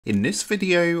In this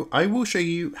video, I will show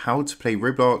you how to play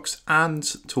Roblox and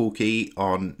Talkie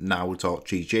on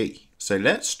now.gg. So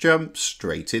let's jump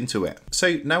straight into it.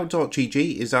 So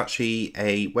now.gg is actually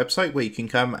a website where you can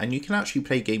come and you can actually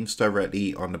play games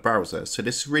directly on the browser. So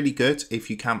this is really good if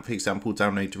you can't, for example,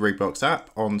 download the Roblox app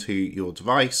onto your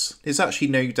device. There's actually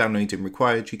no downloading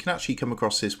required. You can actually come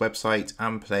across this website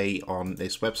and play on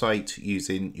this website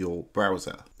using your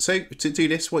browser. So to do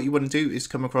this, what you want to do is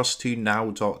come across to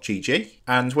now.gg.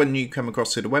 And when you come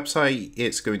across to the website,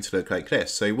 it's going to look like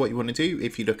this. So what you want to do,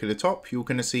 if you look at the top, you're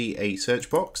going to see a search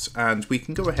box, and we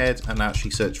can go ahead and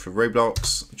actually search for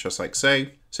Roblox, just like so.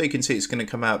 So you can see it's going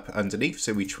to come up underneath,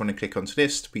 so we just want to click onto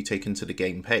this to be taken to the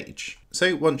game page.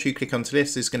 So once you click onto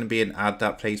this, there's going to be an ad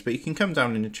that plays, but you can come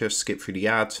down and just skip through the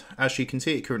ad. As you can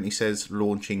see, it currently says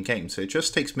launching game, so it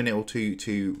just takes a minute or two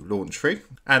to launch through.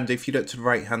 And if you look to the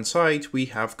right hand side, we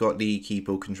have got the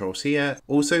keyboard controls here.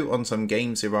 Also on some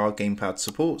games there are gamepad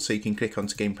support, so you can click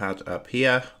onto gamepad up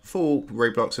here. For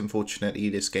Roblox, unfortunately,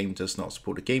 this game does not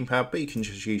support a gamepad, but you can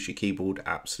just use your keyboard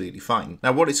absolutely fine.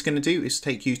 Now what it's going to do is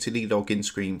take you to the login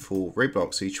screen for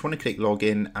Roblox. So you just want to click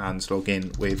login and log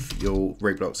in with your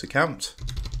Roblox account.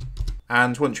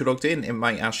 And once you're logged in, it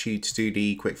might ask you to do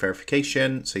the quick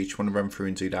verification. So you just want to run through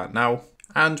and do that now.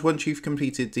 And once you've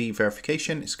completed the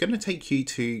verification, it's going to take you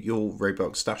to your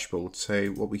Roblox dashboard. So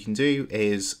what we can do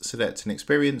is select an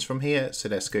experience from here. So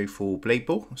let's go for Blade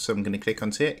Ball. So I'm going to click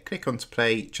onto it, click onto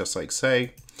play, just like so.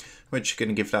 Which is going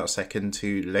to give that a second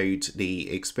to load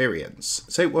the experience.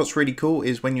 So what's really cool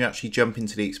is when you actually jump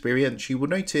into the experience, you will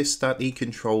notice that the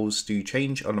controls do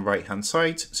change on the right hand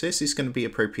side. So this is going to be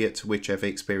appropriate to whichever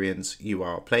experience you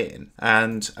are playing.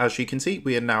 And as you can see,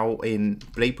 we are now in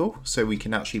Blade Ball, so we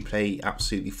can actually play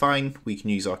absolutely fine. We can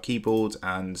use our keyboard,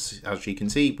 and as you can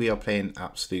see, we are playing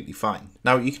absolutely fine.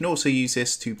 Now you can also use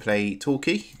this to play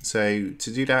Talkie. So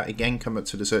to do that, again, come up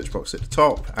to the search box at the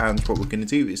top, and what we're going to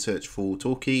do is search for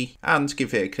Talkie and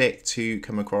give it a click to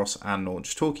come across and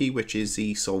launch Talkie, which is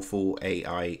the Soulful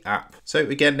AI app. So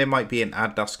again, there might be an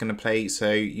ad that's going to play,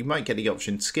 so you might get the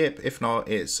option to skip. If not,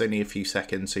 it's only a few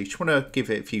seconds, so you just want to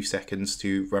give it a few seconds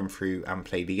to run through and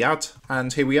play the ad.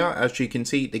 And here we are. As you can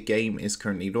see, the game is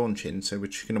currently launching, so we're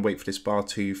just going to wait for this bar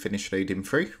to finish loading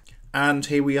through. And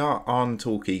here we are on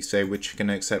Talkie, so we're just going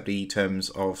to accept the terms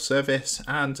of service.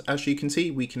 And as you can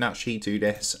see, we can actually do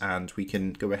this, and we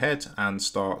can go ahead and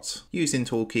start using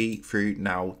Talkie through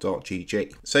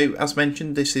now.gg. So as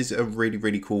mentioned, this is a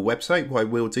really cool website. What I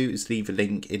will do is leave a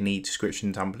link in the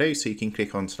description down below, so you can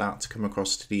click onto that to come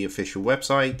across to the official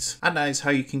website. And that is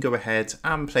how you can go ahead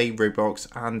and play Roblox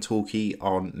and Talkie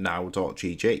on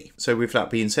now.gg. So with that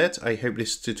being said, I hope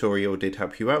this tutorial did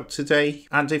help you out today.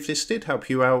 And if this did help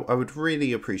you out, I would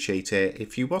really appreciate it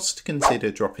if you was to consider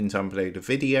dropping down below the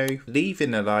video,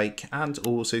 leaving a like, and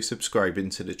also subscribing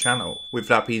to the channel. With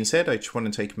that being said, I just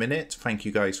want to take a minute to thank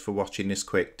you guys for watching this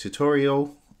quick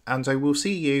tutorial, and I will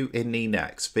see you in the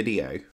next video.